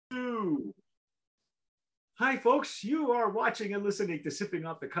Hi, folks. You are watching and listening to Sipping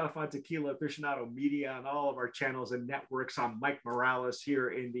Off the Cuff on Tequila Aficionado Media on all of our channels and networks. I'm Mike Morales here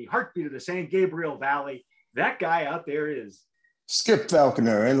in the heartbeat of the San Gabriel Valley. That guy out there is Skip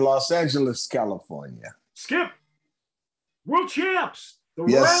Falconer in Los Angeles, California. Skip, world champs. The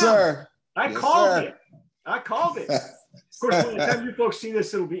Yes, Rams. sir. I Yes, called sir. it. I called it. Of course, by the time you folks see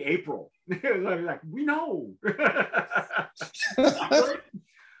this, it'll be April. Like, we know.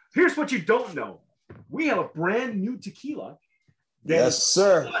 Here's what you don't know. We have a brand new tequila. Yes,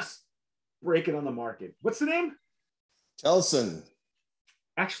 sir. Just breaking on the market. What's the name? Telson.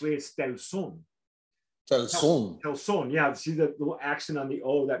 Actually, it's Telson. Telson. Telson. Yeah, see the little accent on the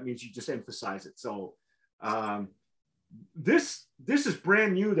O? That means you just emphasize it. So this is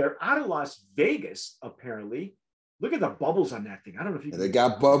brand new. They're out of Las Vegas, apparently. Look at the bubbles on that thing. I don't know if you can... They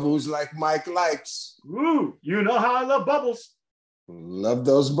got bubbles like Mike likes. Ooh, you know how I love bubbles. Love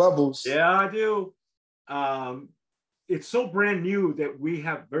those bubbles. Yeah, I do. It's so brand new that we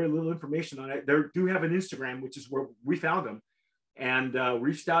have very little information on it. They do have an Instagram, which is where we found them, and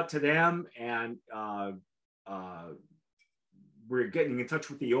reached out to them, and we're getting in touch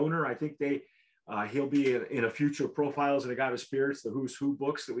with the owner. I think he'll be in a future Profiles in Agave Spirits, the Who's Who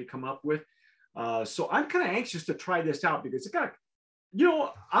books that we come up with. So I'm kind of anxious to try this out because it got,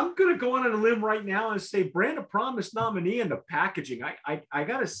 I'm going to go on a limb right now and say Brand of Promise nominee and the packaging. I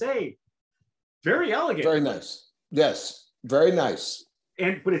got to say, very elegant. Very nice. Yes, very nice.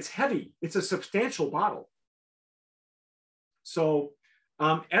 But it's heavy. It's a substantial bottle. So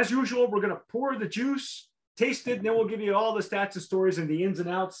as usual, we're going to pour the juice, taste it, and then we'll give you all the stats and stories and the ins and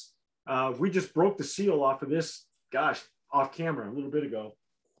outs. We just broke the seal off of this, gosh, off camera a little bit ago.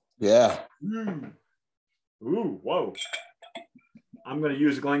 Yeah. Ooh, whoa. I'm going to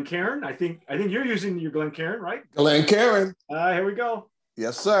use a Glencairn. I think you're using your Glencairn, right? Glencairn. Here we go.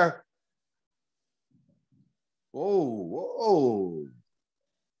 Yes, sir. Whoa.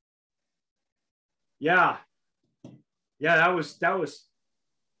 Yeah, that was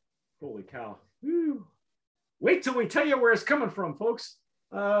holy cow. Woo. Wait till we tell you where it's coming from, folks.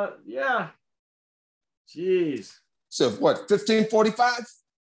 Yeah. Jeez. So what, 1545?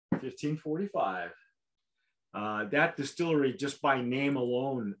 1545. That distillery, just by name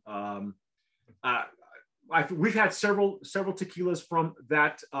alone, we've had several tequilas from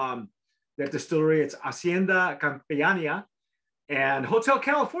that distillery. It's Hacienda Campania, and Hotel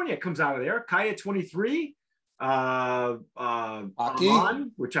California comes out of there. Calle 23, Amman,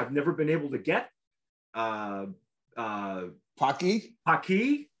 which I've never been able to get. Paqui,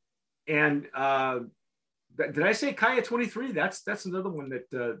 and did I say Calle 23? That's another one that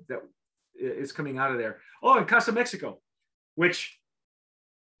is coming out of there. Oh, and Casa Mexico, which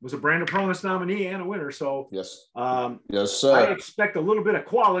was a Brand of Promise nominee and a winner. So yes, yes, sir. I expect a little bit of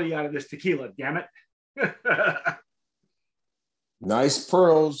quality out of this tequila. Damn it! Nice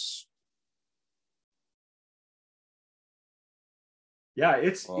pearls. Yeah,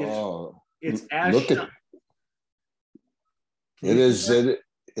 it's ash. Look at it.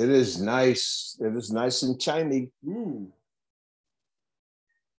 It is nice. It is nice and shiny. Ooh.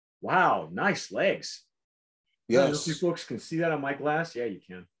 Wow, nice legs. Yes. I don't know if you folks can see that on my glass. Yeah, you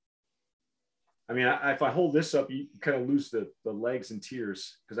can. I mean, if I hold this up, you kind of lose the legs and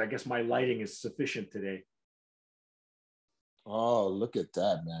tears because I guess my lighting is sufficient today. Oh, look at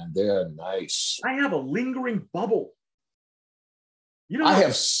that, man. They're nice. I have a lingering bubble. I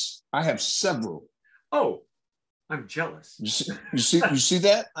have several. Oh, I'm jealous. You see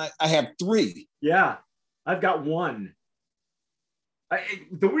that? I have 3. Yeah, I've got 1.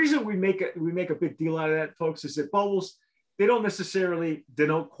 The reason we make a big deal out of that, folks, is that bubbles, they don't necessarily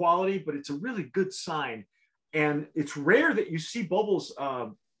denote quality, but it's a really good sign. And it's rare that you see bubbles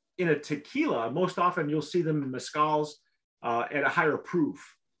in a tequila. Most often you'll see them in mezcals at a higher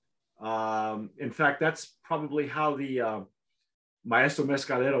proof. In fact, that's probably how the Maestro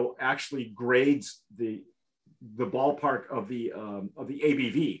Mezcalero actually grades the ballpark of the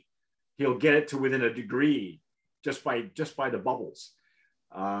ABV. He'll get it to within a degree just by the bubbles.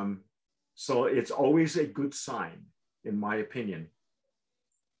 So it's always a good sign, in my opinion.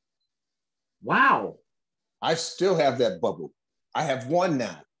 Wow. I still have that bubble. I have 1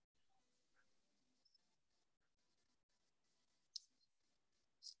 now.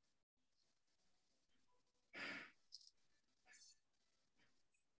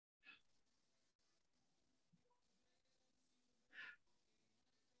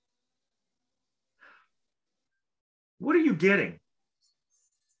 What are you getting?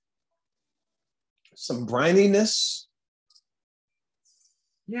 Some brininess.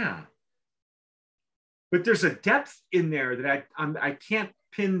 Yeah. But there's a depth in there that I can't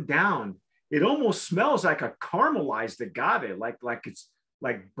pin down. it almost smells like a caramelized agave, like it's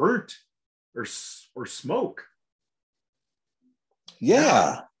like burnt or smoke.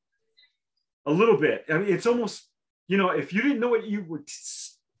 Yeah. A little bit. I mean, it's almost, if you didn't know what you were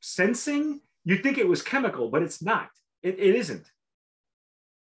sensing, you'd think it was chemical, but it's not. It isn't.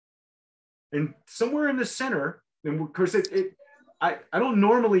 And somewhere in the center, and of course, I don't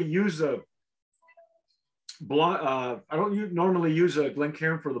normally use a I don't normally use a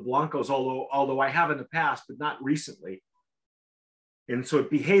Glencairn for the Blancos, although I have in the past, but not recently. And so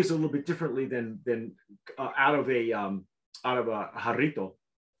it behaves a little bit differently than out of a jarrito.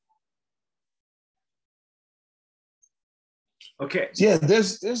 Okay. Yeah,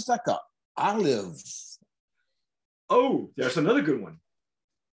 there's like a olive. Oh, there's another good one.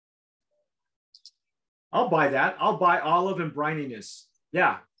 I'll buy that. I'll buy olive and brininess.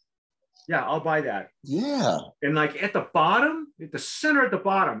 Yeah. Yeah, I'll buy that. Yeah. And like at the bottom, at the center at the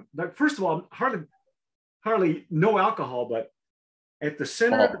bottom, like first of all, hardly no alcohol, but at the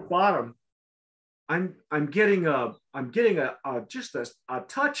center at the bottom, I'm getting just a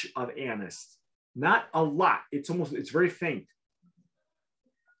touch of anise, not a lot. It's very faint.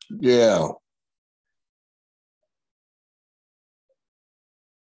 Yeah.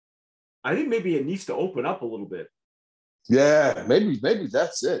 I think maybe it needs to open up a little bit. Yeah, maybe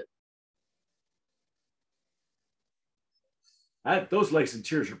that's it. Those Lakes and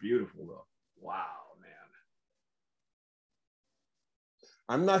Tears are beautiful, though. Wow, man.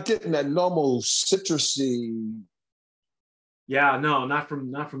 I'm not getting that normal citrusy. Yeah, no, not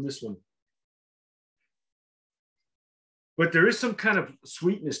from this one. But there is some kind of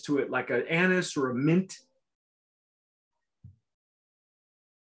sweetness to it, like an anise or a mint.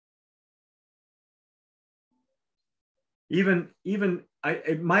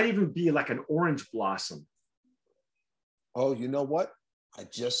 It might even be like an orange blossom. Oh, you know what? I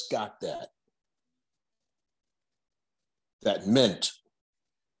just got that. That mint.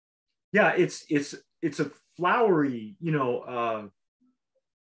 Yeah, it's a flowery,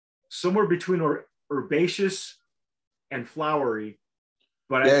 somewhere between herbaceous and flowery.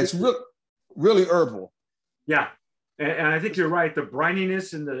 But yeah, it's really herbal. Yeah, and I think you're right. The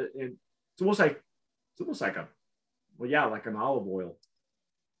brininess and it's almost like like an olive oil.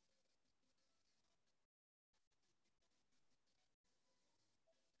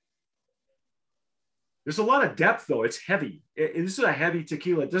 There's a lot of depth, though. It's heavy. This is a heavy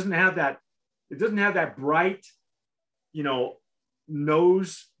tequila. It doesn't have that bright,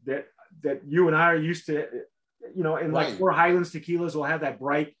 nose that you and I are used to. And like Four Highlands tequilas will have that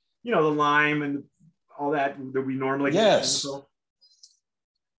bright, the lime and all that we normally get. Yes.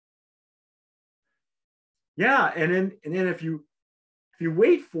 Yeah, and then if you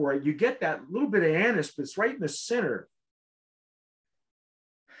wait for it, you get that little bit of anise, but it's right in the center.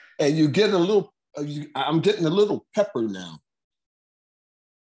 And you get a little. I'm getting a little pepper now.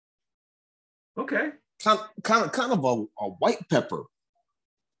 Okay. Kind of a white pepper.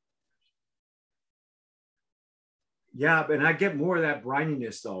 Yeah, but I get more of that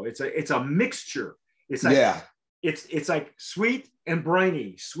brininess though. It's a mixture. It's like it's like sweet and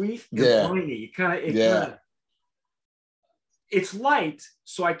briny, briny. It's light,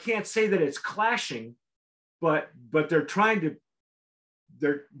 so I can't say that it's clashing, but they're trying to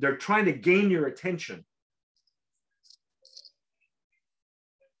gain your attention.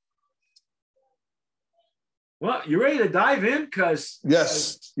 Well, you ready to dive in? Because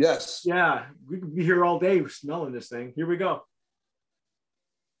yes. Yeah, we could be here all day smelling this thing. Here we go.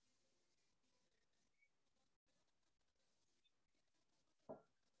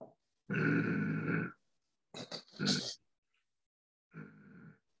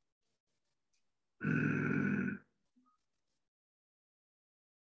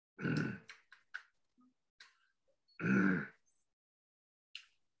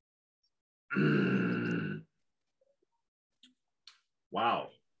 Wow.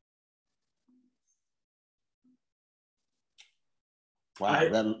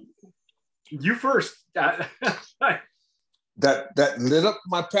 Wow. You first. That lit up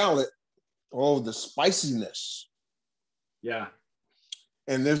my palate. Oh, the spiciness. Yeah.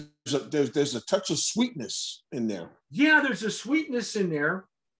 And there's a touch of sweetness in there. Yeah, there's a sweetness in there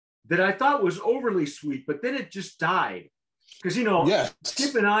that I thought was overly sweet, but then it just died. Because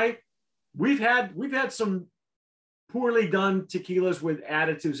Skip and I, we've had some poorly done tequilas with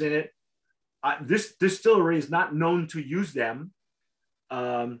additives in it. This distillery is not known to use them.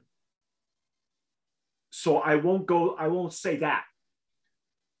 So I won't say that.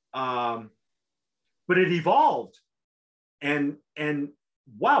 But it evolved, and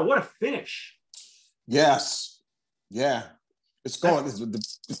wow, what a finish. Yes. Yeah. It's going.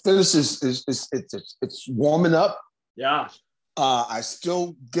 The finish it's warming up. Yeah. I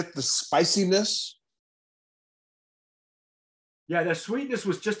still get the spiciness. Yeah, the sweetness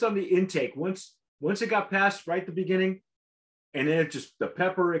was just on the intake. Once it got past right at the beginning, and then it just the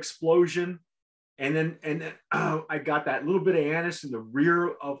pepper explosion, and then I got that little bit of anise in the rear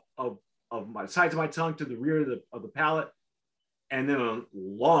of my sides of my tongue to the rear of the palate, and then a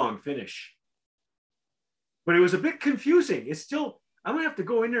long finish. But it was a bit confusing. It's still, I'm gonna have to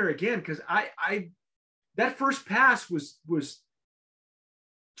go in there again because I that first pass was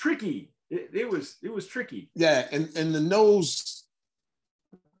tricky. It was tricky. Yeah, and the nose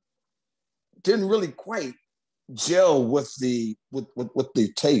didn't really quite gel with the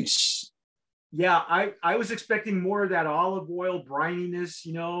taste. Yeah, I was expecting more of that olive oil brininess,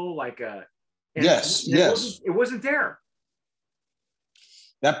 like a. Yes. It wasn't there.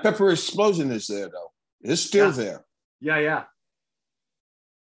 That pepper explosion is there though. It's still there. Yeah.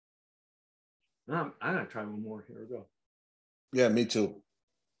 I'm gonna try one more. Here we go. Yeah, me too.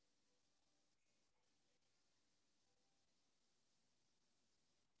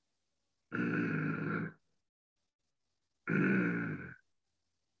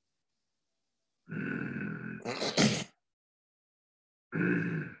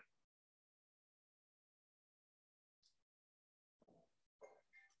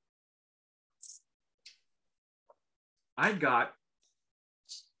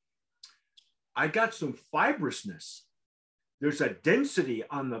 I got some fibrousness. There's a density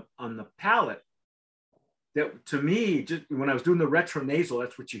on the palate that, to me, just when I was doing the retronasal,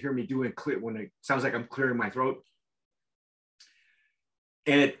 that's what you hear me doing when it sounds like I'm clearing my throat.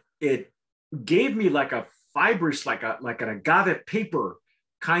 And it gave me like a fibrous, like an agave paper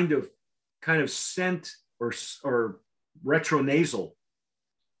kind of scent or retronasal,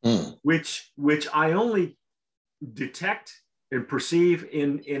 which I only detect and perceive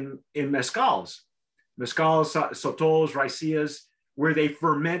in mezcals, sotos, raicillas, where they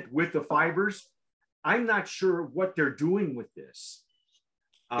ferment with the fibers. I'm not sure what they're doing with this.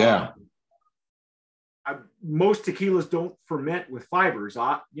 Most tequilas don't ferment with fibers.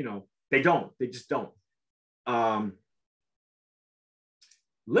 They don't. They just don't.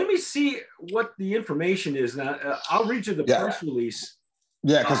 Let me see what the information is. Now, I'll read you the press release.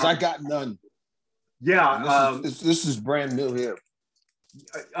 Yeah, because I got none. Yeah. This is brand new here.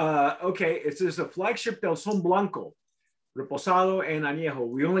 Okay, it says a flagship Del Son Blanco, Reposado and Añejo.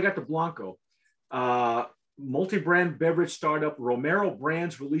 We only got the Blanco. Multi-brand beverage startup Romero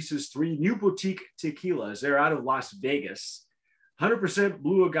Brands releases 3 new boutique tequilas. They're out of Las Vegas. 100%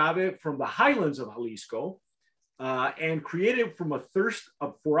 blue agave from the highlands of Jalisco, and created from a thirst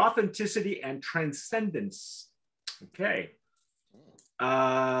for authenticity and transcendence. Okay.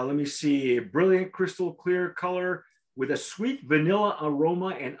 Let me see. Brilliant crystal clear color with a sweet vanilla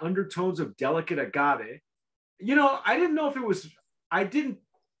aroma and undertones of delicate agave. I didn't know if it was, I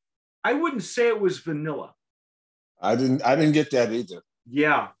wouldn't say it was vanilla. I didn't get that either.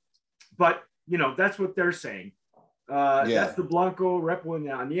 Yeah. But, that's what they're saying. That's the Blanco, Repo, and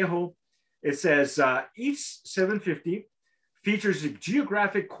Añejo. It says each 750 features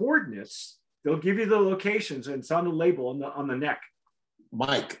geographic coordinates. They'll give you the locations, and it's on the label on the neck.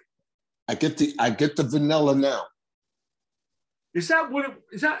 Mike, I get the vanilla now. Is that what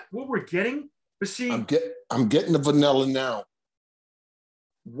we're getting? But see, I'm getting the vanilla now.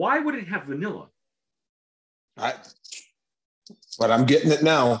 Why would it have vanilla? But I'm getting it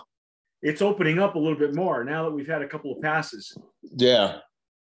now. It's opening up a little bit more now that we've had a couple of passes. Yeah.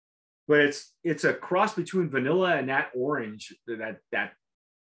 But it's a cross between vanilla and that orange. I'm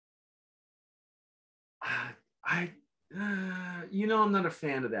not a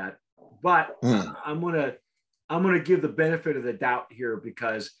fan of that. But I'm gonna give the benefit of the doubt here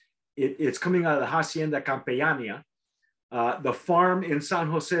because it's coming out of the Hacienda Campellana, the farm in San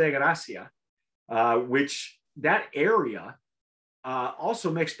Jose de Gracia, which that area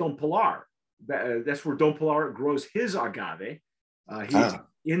also makes Don Pilar. That's where Don Pilar grows his agave. He's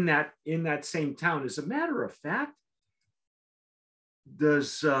in that same town. As a matter of fact,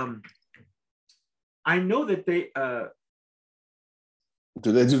 I know that they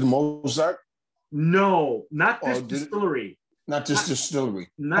do they do the Mozart? No, not this distillery. Not this distillery.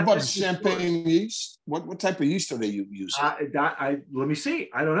 How about the champagne yeast? What type of yeast are they using? Let me see.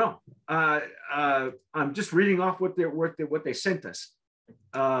 I don't know. I'm just reading off what they sent us.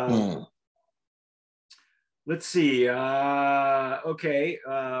 Let's see. Okay,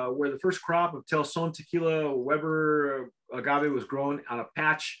 where the first crop of Del Son tequila Weber agave was grown on a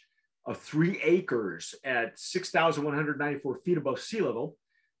patch of 3 acres at 6,194 feet above sea level.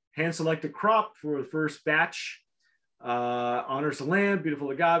 Hand selected crop for the first batch. Honors the land,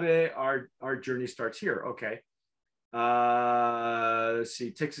 beautiful agave. Our journey starts here. Okay. Let's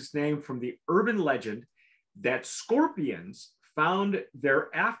see. Takes its name from the urban legend that scorpions found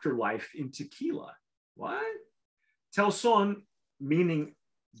their afterlife in tequila. What? Telson, meaning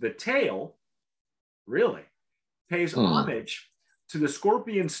the tail, really, pays homage to the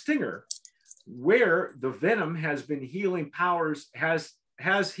scorpion stinger, where the venom has been healing powers, has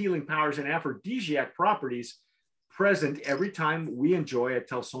healing powers and aphrodisiac properties present every time we enjoy a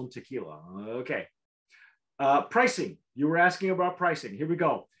Telson tequila. Okay. Pricing. You were asking about pricing. Here we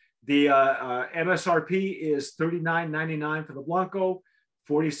go. The MSRP is $39.99 for the Blanco,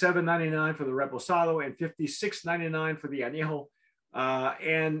 $47.99 for the Reposado, and $56.99 for the Añejo.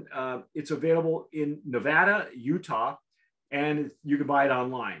 And it's available in Nevada, Utah, and you can buy it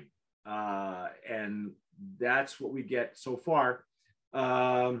online. And that's what we get so far.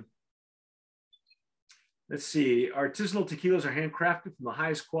 Let's see. Artisanal tequilas are handcrafted from the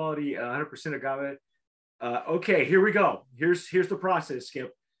highest quality, 100% agave. Okay, here we go. Here's the process,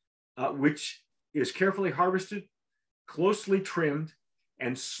 Skip, which is carefully harvested, closely trimmed,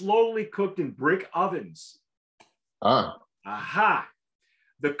 and slowly cooked in brick ovens. Aha!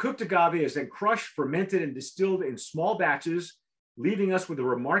 The cooked agave is then crushed, fermented, and distilled in small batches, leaving us with a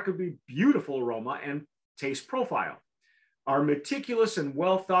remarkably beautiful aroma and taste profile. Our meticulous and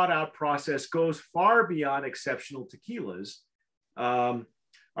well thought out process goes far beyond exceptional tequilas.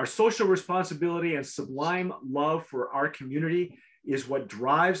 Our social responsibility and sublime love for our community is what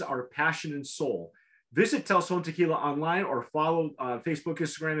drives our passion and soul. Visit Telson Tequila online or follow Facebook,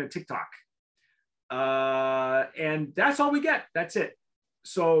 Instagram, and TikTok. And that's all we get. That's it.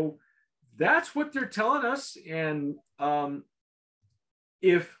 So that's what they're telling us. And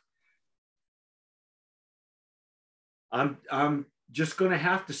if I'm just going to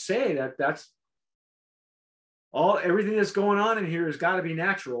have to say that's everything that's going on in here has got to be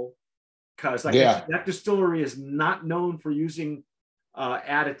natural, because that distillery is not known for using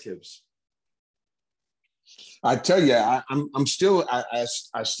additives. I tell you, I'm still I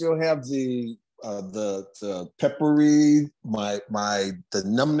still have the peppery, the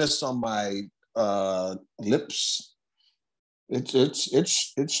numbness on my lips.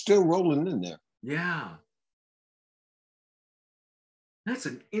 It's still rolling in there. Yeah. That's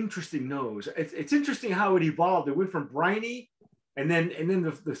an interesting nose. It's interesting how it evolved. It went from briny, and then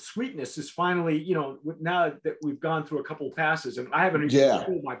the sweetness is finally, now that we've gone through a couple of passes, and I haven't even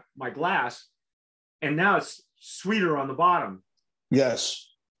filled my glass, and now it's sweeter on the bottom. Yes.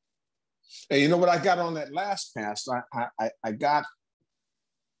 And you know what I got on that last pass? I got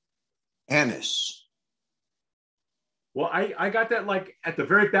anise. Well, I got that like at the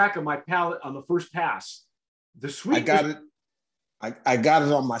very back of my palate on the first pass. The sweetness. I got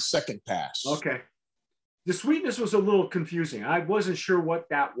it on my second pass. Okay. The sweetness was a little confusing. I wasn't sure what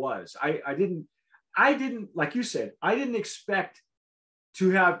that was. I didn't, like you said, I didn't expect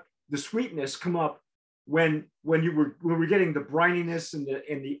to have the sweetness come up when we're getting the brininess and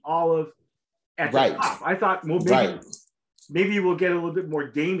the olive at the top. I thought, well, maybe we'll get a little bit more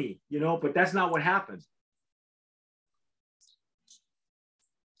gamey, but that's not what happened.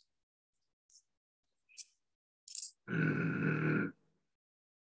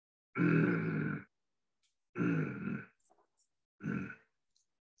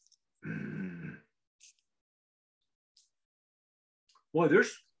 Boy,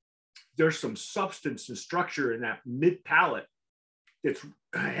 there's some substance and structure in that mid palate. It's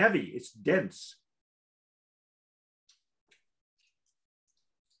heavy. It's dense.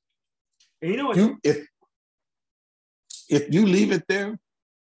 And if you leave it there,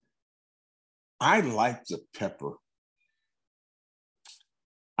 I like the pepper.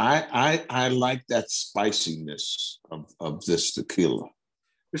 I like that spiciness of this tequila.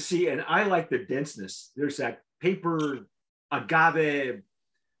 See, and I like the denseness. There's that paper agave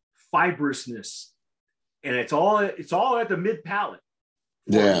fibrousness, and it's all at the mid palate.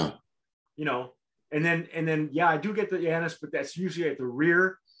 Yeah. And then I do get the anise, but that's usually at the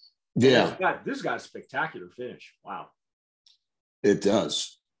rear. Yeah. This got a spectacular finish. Wow. It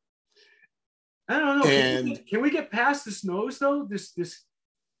does. I don't know. And can we get past this nose though? This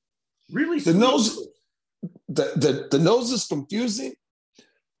really the nose. The nose is confusing,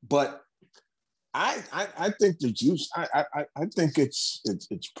 but I think the juice. I think it's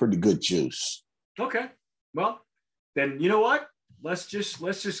pretty good juice. Okay. Well, then you know what? Let's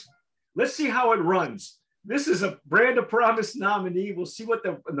see how it runs. This is a Brand of Promise nominee. We'll see what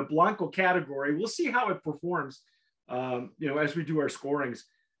in the Blanco category. We'll see how it performs. As we do our scorings.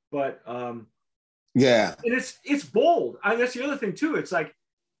 But yeah, and it's bold. That's the other thing too. It's like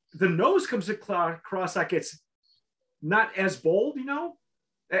the nose comes across like it's not as bold,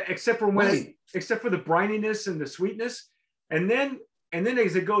 except for Right. except for the brininess and the sweetness. And then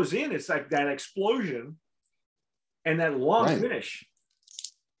as it goes in, it's like that explosion and that long Right. finish.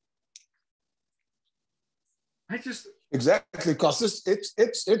 I just Exactly, because it's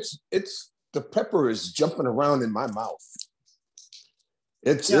the pepper is jumping around in my mouth.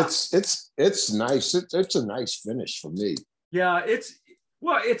 Yeah. It's nice. It's a nice finish for me. Yeah, it's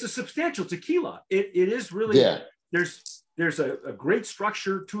a substantial tequila. It is really Yeah. there's a great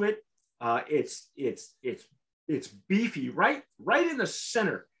structure to it. It's beefy, right in the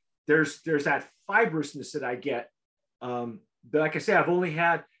center. There's that fibrousness that I get. Like I say, I've only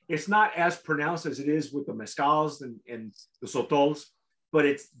had, it's not as pronounced as it is with the mezcals and the sotols, but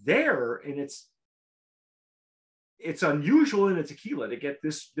it's there, and it's unusual in a tequila to get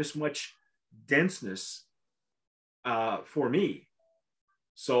this much denseness for me.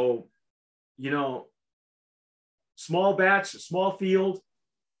 So, small batch, small field,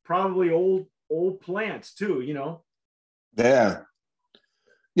 probably old plants too. Yeah.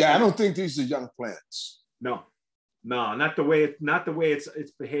 Yeah, I don't think these are young plants. No, not the way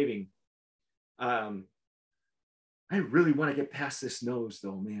it's behaving. I really want to get past this nose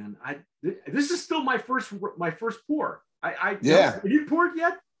though, man. This is still my first pour. Yeah. Have you poured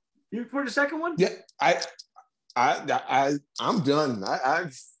yet? You poured the second one? Yeah. I'm done.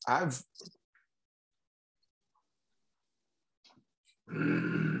 I've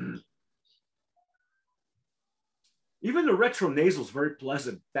Even the retronasal is very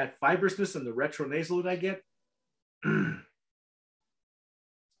pleasant. That fibrousness and the retronasal that I get.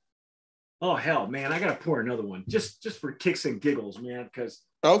 Oh hell, man! I gotta pour another one just for kicks and giggles, man. Because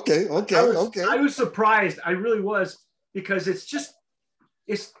okay. I was surprised. I really was, because it's just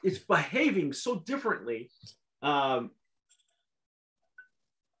it's behaving so differently. And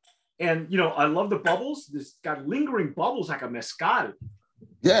I love the bubbles. It's got lingering bubbles like a mezcal.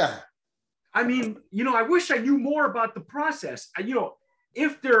 Yeah. I mean, I wish I knew more about the process.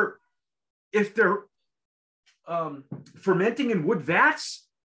 If they're fermenting in wood vats,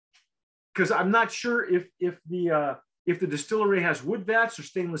 because I'm not sure if the distillery has wood vats or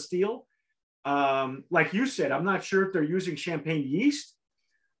stainless steel. Like you said, I'm not sure if they're using champagne yeast.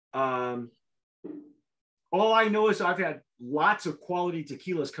 All I know is I've had lots of quality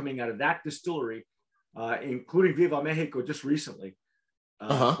tequilas coming out of that distillery, including Viva Mexico just recently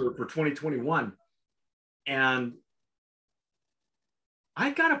for 2021. And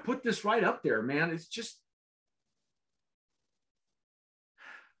I got to put this right up there, man. It's just,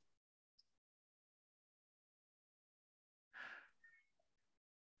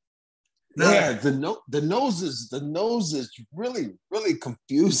 Yeah, the nose is really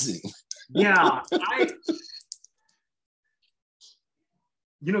confusing. Yeah,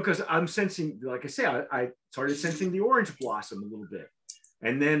 because I'm sensing, like I say, I started sensing the orange blossom a little bit,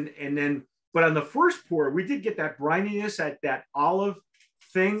 and then, but on the first pour, we did get that brininess, that olive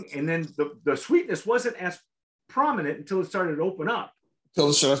thing, and then the sweetness wasn't as prominent until it started to open up. So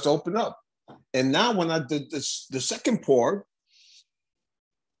it starts to open up, and now when I did this, the second pour,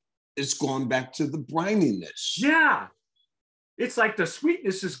 it's gone back to the brininess. Yeah, it's like the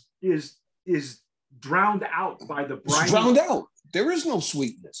sweetness is drowned out by the brine. It's drowned out. There is no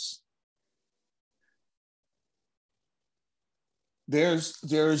sweetness. There's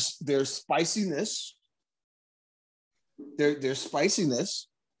spiciness. There's spiciness.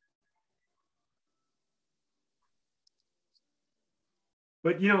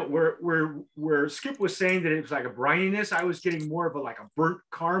 But where Skip was saying that it was like a brininess, I was getting more of a burnt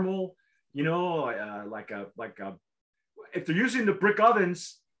caramel, like a if they're using the brick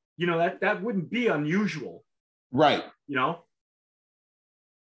ovens, that wouldn't be unusual. Right.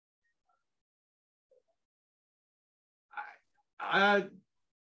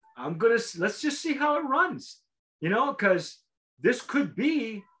 Let's just see how it runs, because this could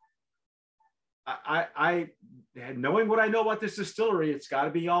be, I knowing what I know about this distillery, it's got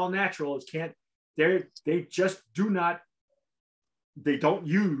to be all natural. They just they don't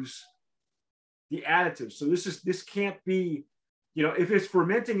use the additives. So this can't be, if it's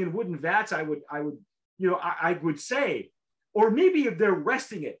fermenting in wooden vats, I would say, or maybe if they're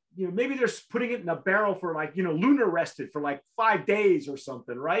resting it, maybe they're putting it in a barrel for lunar rested for 5 days or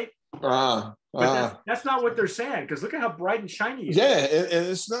something, right? But that's not what they're saying, because look at how bright and shiny it is. Yeah,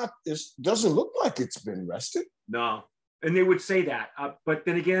 and it doesn't look like it's been rested. No, and they would say that, but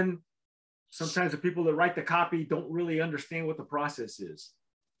then again, sometimes the people that write the copy don't really understand what the process is.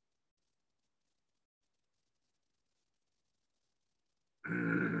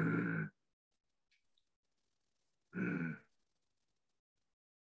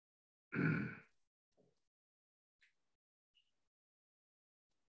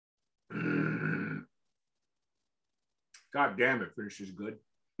 God damn, it finishes good.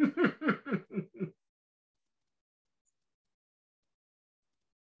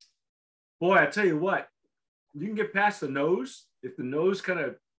 Boy, I tell you what, you can get past the nose. If the nose kind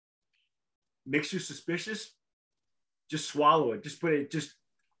of makes you suspicious, just swallow it. Just put it. Just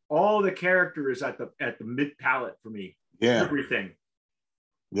all the character is at the mid palate for me. Yeah. Everything.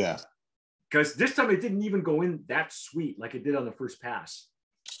 Yeah. Because this time it didn't even go in that sweet like it did on the first pass.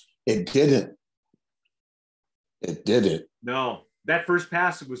 It didn't. It didn't. No, that first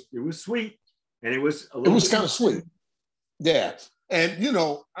pass it was sweet, and it was a It little. was kind of sweet. Yeah, and you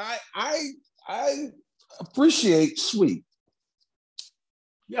know, I appreciate sweet.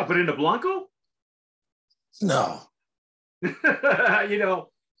 Yeah, but in the Blanco, no. you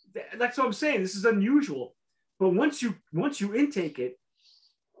know, that's what I'm saying. This is unusual, but once you intake it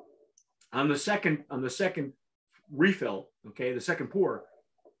on the second refill, okay, the second pour,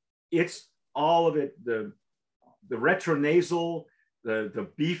 it's all of it. The retronasal, the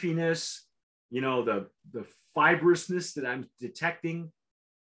beefiness, you know, the fibrousness that I'm detecting,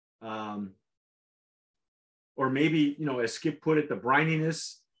 or maybe, you know, as Skip put it, the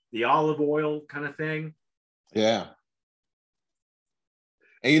brininess, the olive oil kind of thing. Yeah.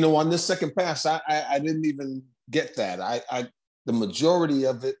 And you know, on this second pass, I didn't even get that. I the majority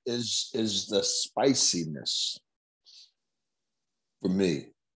of it is the spiciness for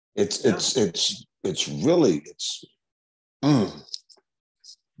me. It's really.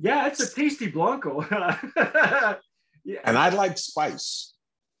 Yeah, it's a tasty Blanco. Yeah. And I like spice.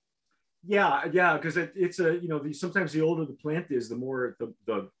 Yeah, because it's a, you know, sometimes the older the plant is, the more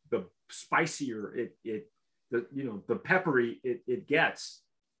the spicier it the, you know, the peppery it gets.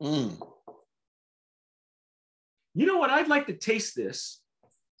 You know what? I'd like to taste this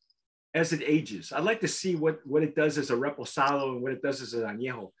as it ages. I'd like to see what it does as a reposado and what it does as an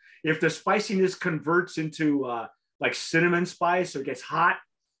añejo. If the spiciness converts into like cinnamon spice or gets hot,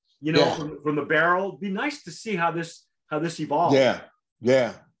 you know, from the barrel, it'd be nice to see how this evolves.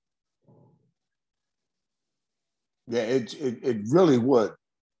 Yeah. It really would.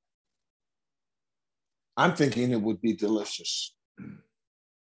 I'm thinking it would be delicious.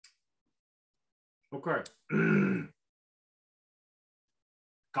 Okay.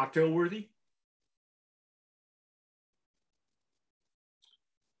 Cocktail worthy?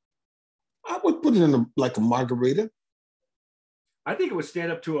 I would put it in like a margarita. I think it would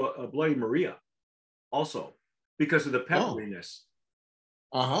stand up to a Bloody Maria also because of the pepperiness.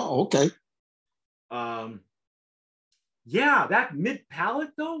 Okay. Yeah, that mid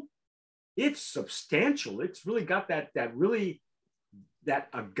palate though, it's substantial. It's really got that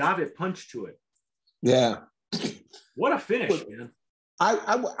agave punch to it. Yeah. What a finish, man.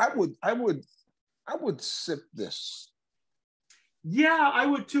 I would sip this. Yeah, I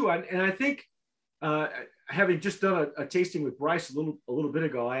would too. And I think having just done a tasting with Bryce a little bit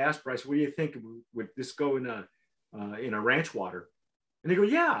ago, I asked Bryce, "What do you think? Would this go in a ranch water?" And they go,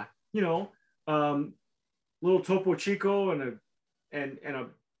 "Yeah, you know, little Topo Chico and a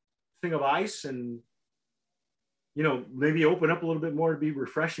thing of ice, and you know, maybe open up a little bit more to be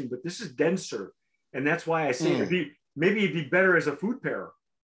refreshing. But this is denser, and that's why I say maybe it'd be better as a food pair,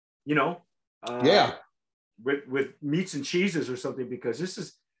 you know, with meats and cheeses or something, because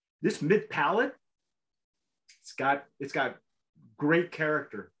this mid palate, it's got great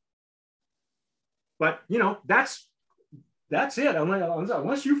character. But you know, that's it.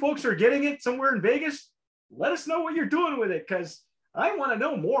 Unless you folks are getting it somewhere in Vegas, let us know what you're doing with it, because I want to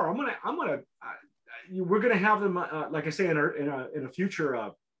know more. We're gonna have them, like I say, in a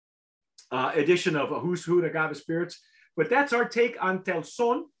future edition of Who's Who in Agave Spirits. But that's our take on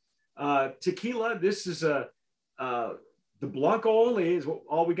Telson tequila. This is the Blanco only is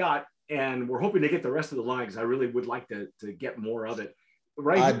all we got, and we're hoping to get the rest of the line, because I really would like to get more of it.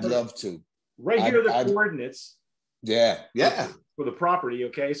 I'd love to. Right here are the coordinates. Yeah. For the property,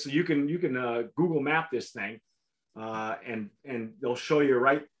 okay. So you can Google Map this thing, and they'll show you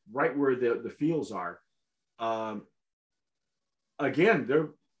right where the fields are. Again, their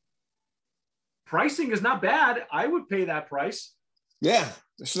pricing is not bad. I would pay that price. Yeah,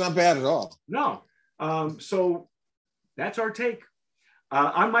 it's not bad at all. No. So that's our take.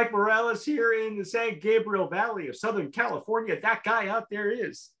 I'm Mike Morales here in the San Gabriel Valley of Southern California. That guy out there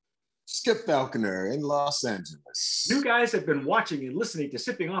is Skip Falconer in Los Angeles. You guys have been watching and listening to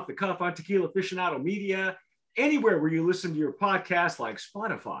Sipping Off the Cuff on Tequila Aficionado Media. Anywhere where you listen to your podcast, like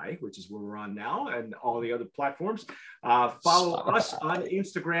Spotify, which is where we're on now, and all the other platforms. Follow us on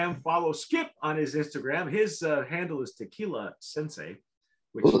Instagram. Follow Skip on his Instagram. His handle is Tequila Sensei,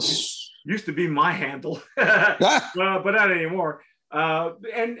 which used to be my handle, but not anymore.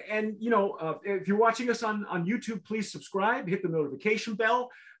 And you know, if you're watching us on YouTube, please subscribe, hit the notification bell,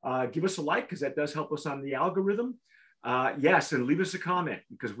 give us a like because that does help us on the algorithm. Yes, and leave us a comment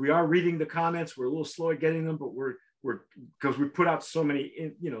because we are reading the comments. We're a little slow at getting them, but we're because we put out so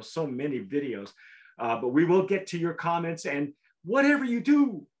many, you know, so many videos. But we will get to your comments, and whatever you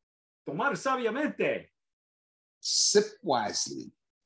do, tomar sabiamente. Sip wisely.